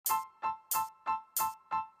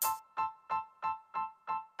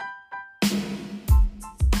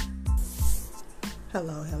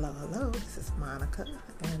Hello, hello, hello. This is Monica,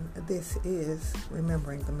 and this is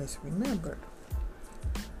Remembering the Misremembered.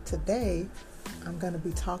 Today, I'm going to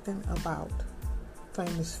be talking about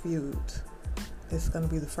famous feuds. It's going to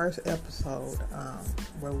be the first episode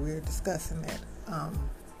where we're discussing that.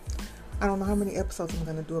 I don't know how many episodes I'm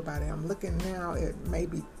going to do about it. I'm looking now at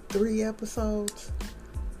maybe 3 episodes,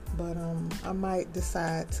 but I might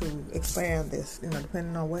decide to expand this,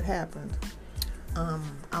 depending on what happens.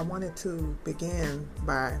 I wanted to begin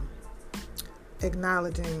by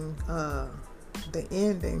acknowledging the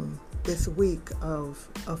ending this week of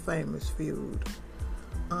a famous feud,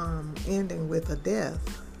 ending with a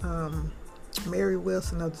death. Mary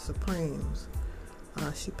Wilson of the Supremes.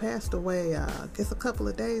 She passed away, I guess, a couple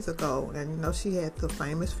of days ago, and she had the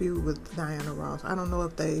famous feud with Diana Ross. I don't know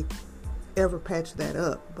if they ever patched that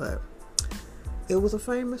up, but it was a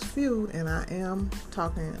famous feud, and I am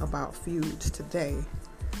talking about feuds today.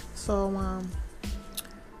 So,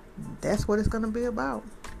 that's what it's going to be about.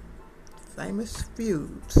 Famous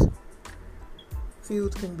feuds.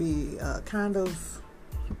 Feuds can be kind of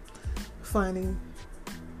funny,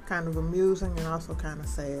 kind of amusing, and also kind of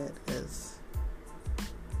sad, as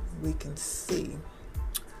we can see.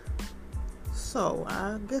 So,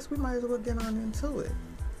 I guess we might as well get on into it.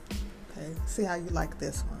 Okay, see how you like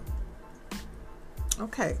this one.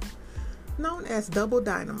 Okay, known as Double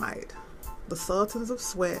Dynamite, the Sultans of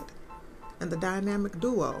Sweat, and the dynamic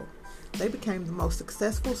duo, they became the most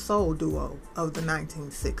successful soul duo of the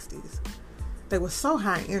 1960s. They were so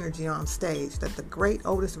high energy on stage that the great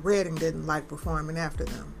Otis Redding didn't like performing after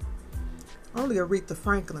them. Only Aretha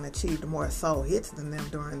Franklin achieved more soul hits than them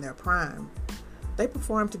during their prime. They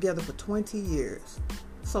performed together for 20 years.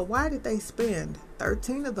 So why did they spend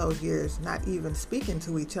 13 of those years not even speaking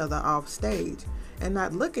to each other off stage and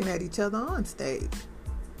not looking at each other on stage?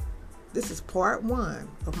 This is part 1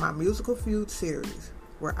 of my musical feud series,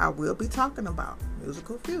 where I will be talking about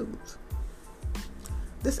musical feuds.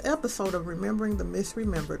 This episode of Remembering the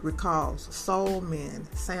Misremembered recalls soul men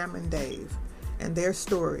Sam and Dave and their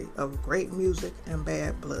story of great music and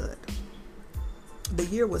bad blood. The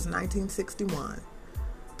year was 1961.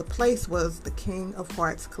 The place was the King of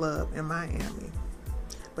Hearts Club in Miami.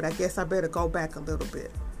 But I guess I better go back a little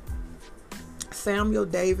bit. Samuel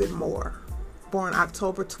David Moore, born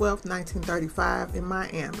October 12, 1935 in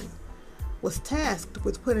Miami, was tasked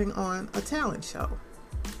with putting on a talent show.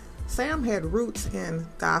 Sam had roots in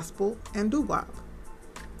gospel and doo-wop.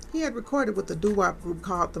 He had recorded with a doo-wop group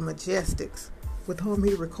called the Majestics, with whom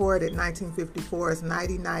he recorded 1954's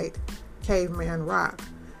Nighty Night, Caveman Rock,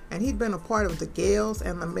 and he'd been a part of the Gales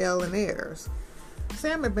and the Millionaires.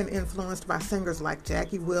 Sam had been influenced by singers like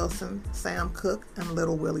Jackie Wilson, Sam Cooke, and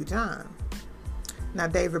Little Willie John. Now,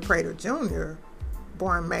 David Prater Jr.,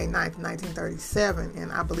 born May 9th, 1937,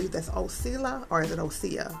 and I believe that's Osceola, or is it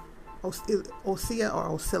Osea? Osea or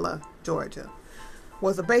Osceola, Georgia,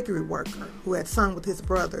 was a bakery worker who had sung with his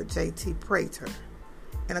brother, J.T. Prater,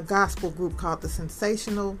 in a gospel group called the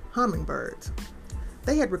Sensational Hummingbirds.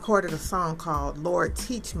 They had recorded a song called Lord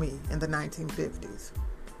Teach Me in the 1950s.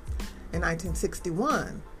 In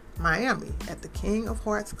 1961, Miami, at the King of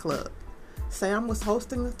Hearts Club, Sam was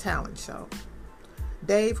hosting a talent show.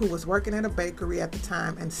 Dave, who was working at a bakery at the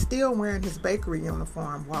time and still wearing his bakery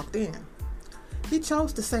uniform, walked in. He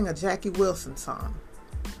chose to sing a Jackie Wilson song.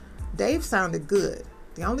 Dave sounded good.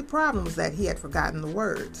 The only problem was that he had forgotten the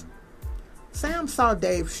words. Sam saw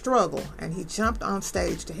Dave struggle, and he jumped on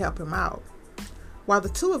stage to help him out. While the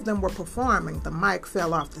two of them were performing, the mic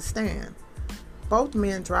fell off the stand. Both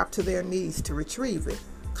men dropped to their knees to retrieve it,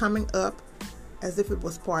 coming up as if it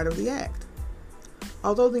was part of the act.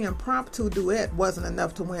 Although the impromptu duet wasn't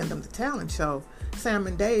enough to win them the talent show, Sam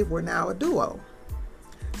and Dave were now a duo.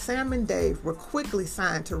 Sam and Dave were quickly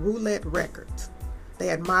signed to Roulette Records. They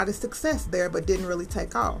had modest success there, but didn't really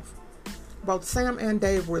take off. Both Sam and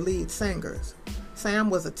Dave were lead singers. Sam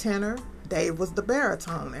was a tenor, Dave was the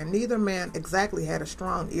baritone, and neither man exactly had a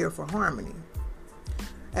strong ear for harmony.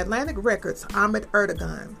 Atlantic Records' Ahmet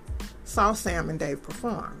Erdogan saw Sam and Dave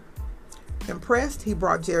perform. Impressed, he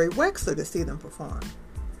brought Jerry Wexler to see them perform.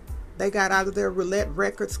 They got out of their Roulette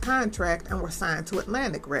Records contract and were signed to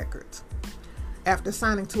Atlantic Records. After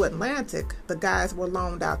signing to Atlantic, the guys were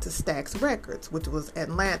loaned out to Stax Records, which was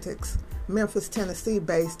Atlantic's Memphis,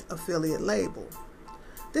 Tennessee-based affiliate label.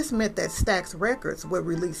 This meant that Stax Records would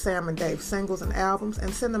release Sam and Dave singles and albums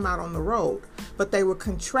and send them out on the road, but they were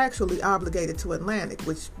contractually obligated to Atlantic,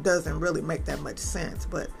 which doesn't really make that much sense,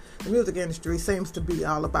 but the music industry seems to be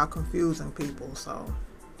all about confusing people, so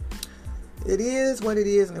it is what it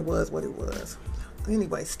is, and it was what it was.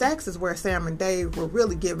 Anyway, Stax is where Sam and Dave were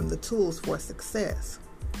really given the tools for success.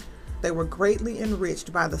 They were greatly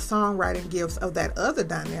enriched by the songwriting gifts of that other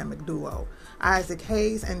dynamic duo, Isaac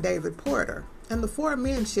Hayes and David Porter, and the four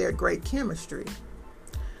men shared great chemistry.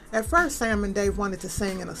 At first, Sam and Dave wanted to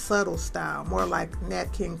sing in a subtle style, more like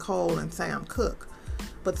Nat King Cole and Sam Cooke,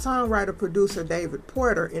 but songwriter-producer David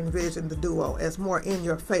Porter envisioned the duo as more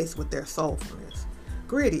in-your-face with their soulfulness,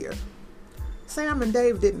 grittier. Sam and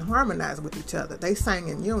Dave didn't harmonize with each other, they sang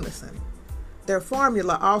in unison. Their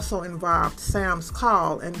formula also involved Sam's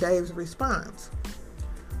call and Dave's response.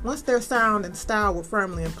 Once their sound and style were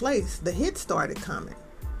firmly in place, the hits started coming.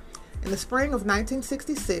 In the spring of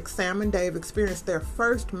 1966, Sam and Dave experienced their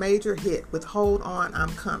first major hit with Hold On, I'm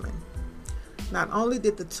Coming. Not only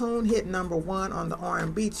did the tune hit number 1 on the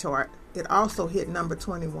R&B chart, it also hit number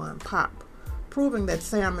 21 pop, proving that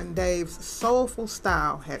Sam and Dave's soulful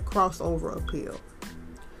style had crossover appeal.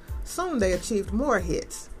 Soon they achieved more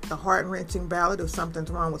hits, the heart-wrenching ballad of Something's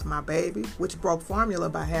Wrong with My Baby, which broke formula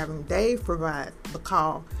by having Dave provide the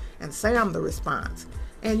call and Sam the response,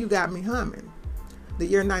 and You Got Me Humming. The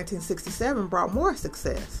year 1967 brought more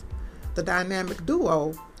success. The dynamic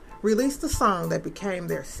duo released a song that became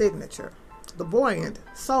their signature, the buoyant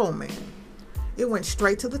Soul Man. It went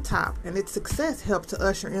straight to the top, and its success helped to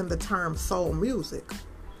usher in the term soul music.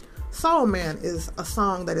 Soul Man is a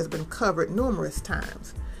song that has been covered numerous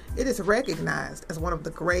times. It is recognized as one of the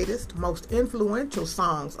greatest, most influential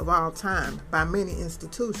songs of all time by many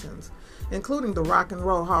institutions, including the Rock and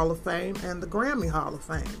Roll Hall of Fame and the Grammy Hall of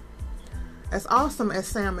Fame. As awesome as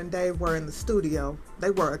Sam and Dave were in the studio,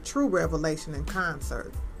 they were a true revelation in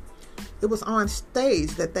concert. It was on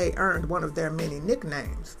stage that they earned one of their many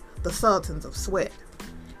nicknames, the Sultans of Sweat.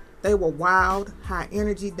 They were wild,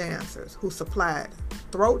 high-energy dancers who supplied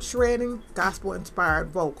throat-shredding, gospel-inspired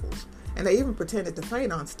vocals, and they even pretended to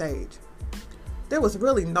faint on stage. There was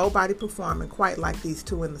really nobody performing quite like these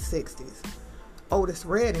two in the 60s. Otis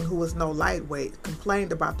Redding, who was no lightweight,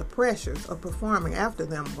 complained about the pressures of performing after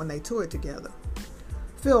them when they toured together.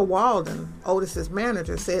 Phil Walden, Otis's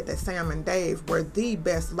manager, said that Sam and Dave were the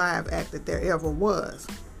best live act that there ever was.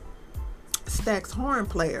 Stax horn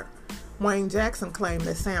player Wayne Jackson claimed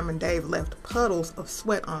that Sam and Dave left puddles of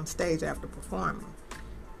sweat on stage after performing.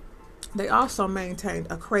 They also maintained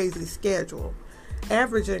a crazy schedule,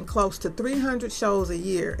 averaging close to 300 shows a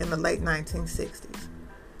year in the late 1960s.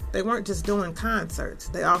 They weren't just doing concerts,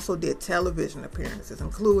 they also did television appearances,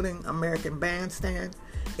 including American Bandstand,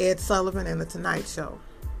 Ed Sullivan, and The Tonight Show.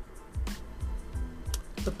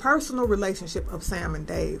 The personal relationship of Sam and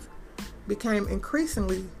Dave became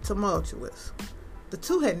increasingly tumultuous. The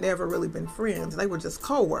two had never really been friends, they were just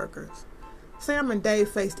co-workers. Sam and Dave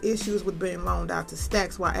faced issues with being loaned out to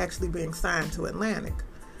Stax while actually being signed to Atlantic.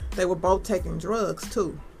 They were both taking drugs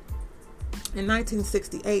too. In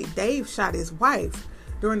 1968, Dave shot his wife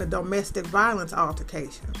during a domestic violence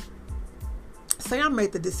altercation. Sam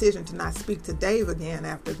made the decision to not speak to Dave again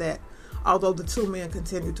after that, although the two men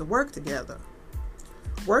continued to work together.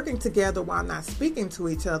 Working together while not speaking to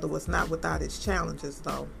each other was not without its challenges,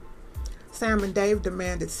 though. Sam and Dave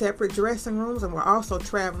demanded separate dressing rooms and were also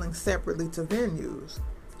traveling separately to venues.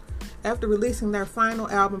 After releasing their final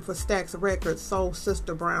album for Stax Records, Soul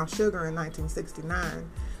Sister Brown Sugar, in 1969,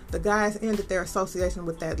 the guys ended their association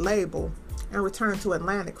with that label and returned to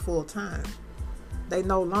Atlantic full-time. They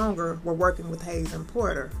no longer were working with Hayes and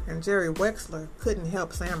Porter, and Jerry Wexler couldn't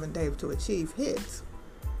help Sam and Dave to achieve hits.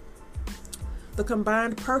 The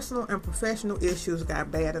combined personal and professional issues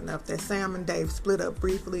got bad enough that Sam and Dave split up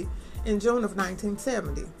briefly in June of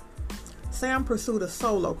 1970. Sam pursued a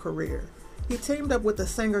solo career. He teamed up with a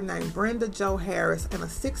singer named Brenda Jo Harris and a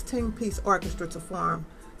 16-piece orchestra to form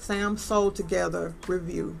Sam Soul Together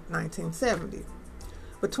Review 1970.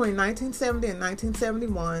 Between 1970 and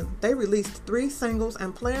 1971, they released 3 singles,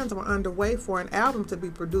 and plans were underway for an album to be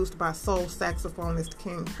produced by soul saxophonist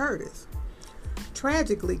King Curtis.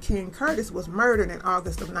 Tragically, King Curtis was murdered in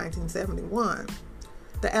August of 1971.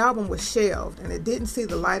 The album was shelved, and it didn't see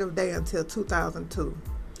the light of day until 2002.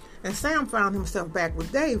 And Sam found himself back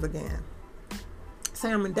with Dave again.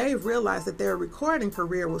 Sam and Dave realized that their recording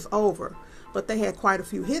career was over, but they had quite a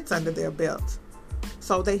few hits under their belts.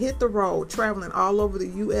 So they hit the road, traveling all over the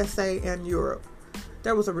USA and Europe.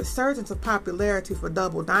 There was a resurgence of popularity for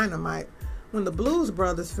Double Dynamite when the Blues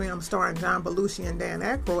Brothers film starring John Belushi and Dan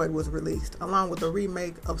Aykroyd was released, along with a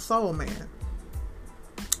remake of Soul Man.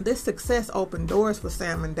 This success opened doors for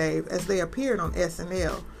Sam and Dave as they appeared on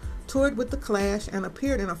SNL, toured with The Clash, and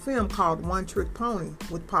appeared in a film called One Trick Pony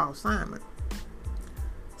with Paul Simon.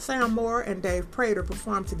 Sam Moore and Dave Prater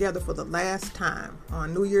performed together for the last time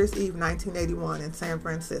on New Year's Eve 1981 in San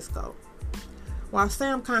Francisco. While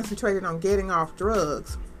Sam concentrated on getting off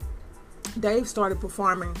drugs, Dave started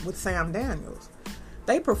performing with Sam Daniels.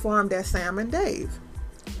 They performed as Sam and Dave.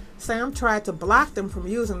 Sam tried to block them from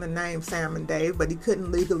using the name Sam and Dave, but he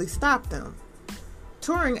couldn't legally stop them.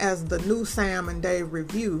 Touring as the New Sam and Dave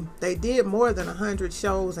Review, they did more than 100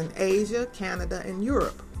 shows in Asia, Canada, and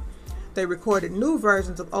Europe. They recorded new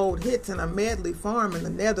versions of old hits in a medley form in the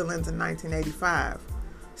Netherlands in 1985.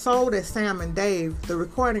 Sold as Sam and Dave, the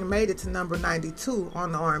recording made it to number 92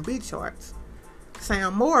 on the R&B charts.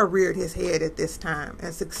 Sam Moore reared his head at this time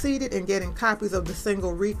and succeeded in getting copies of the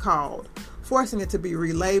single recalled, forcing it to be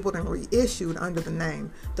relabeled and reissued under the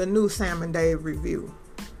name The New Sam and Dave Review.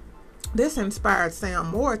 This inspired Sam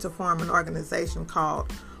Moore to form an organization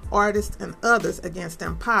called Artists and Others Against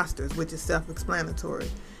Imposters, which is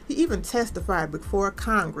self-explanatory. He even testified before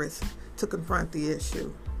Congress to confront the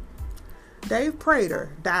issue. Dave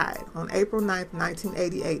Prater died on April 9,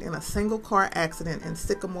 1988 in a single-car accident in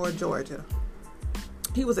Sycamore, Georgia.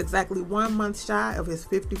 He was exactly 1 month shy of his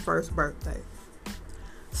 51st birthday.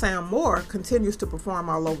 Sam Moore continues to perform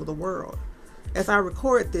all over the world. As I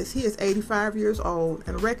record this, he is 85 years old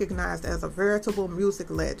and recognized as a veritable music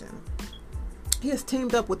legend. He has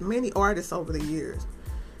teamed up with many artists over the years.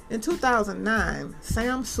 In 2009,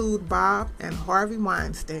 Sam sued Bob and Harvey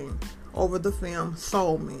Weinstein over the film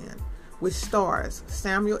Soul Men, which stars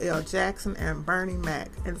Samuel L. Jackson and Bernie Mac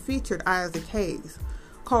and featured Isaac Hayes,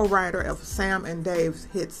 co-writer of Sam and Dave's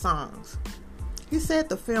hit songs. He said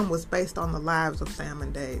the film was based on the lives of Sam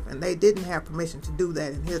and Dave, and they didn't have permission to do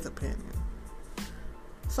that in his opinion.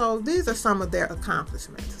 So these are some of their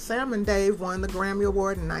accomplishments. Sam and Dave won the Grammy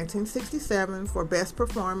Award in 1967 for Best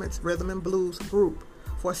Performance Rhythm and Blues Group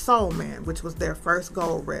for Soul Man, which was their first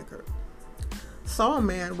gold record. Soul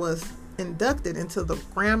Man was inducted into the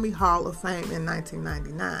Grammy Hall of Fame in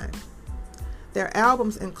 1999. Their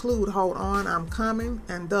albums include Hold On, I'm Coming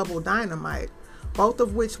and Double Dynamite, both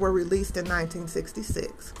of which were released in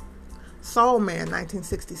 1966. Soul Man,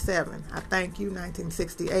 1967, I Thank You,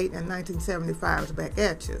 1968, and 1975's Back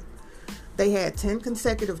at You. They had 10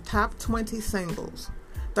 consecutive top 20 singles,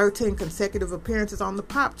 13 consecutive appearances on the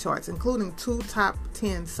pop charts, including 2 top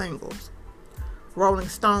 10 singles. Rolling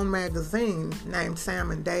Stone magazine named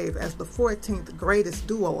Sam and Dave as the 14th greatest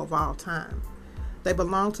duo of all time. They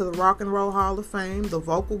belong to the Rock and Roll Hall of Fame, the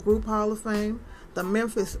Vocal Group Hall of Fame, the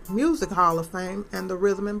Memphis Music Hall of Fame, and the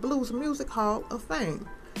Rhythm and Blues Music Hall of Fame.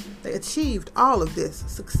 They achieved all of this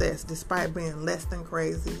success despite being less than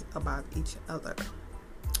crazy about each other.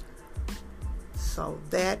 So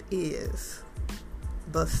that is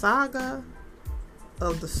the saga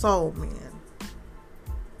of the Soul Men,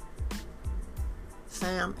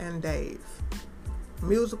 Sam and Dave,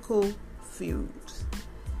 musical feuds.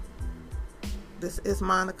 This is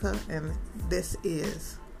Monica, and this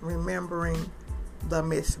is Remembering the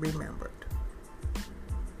Misremembered.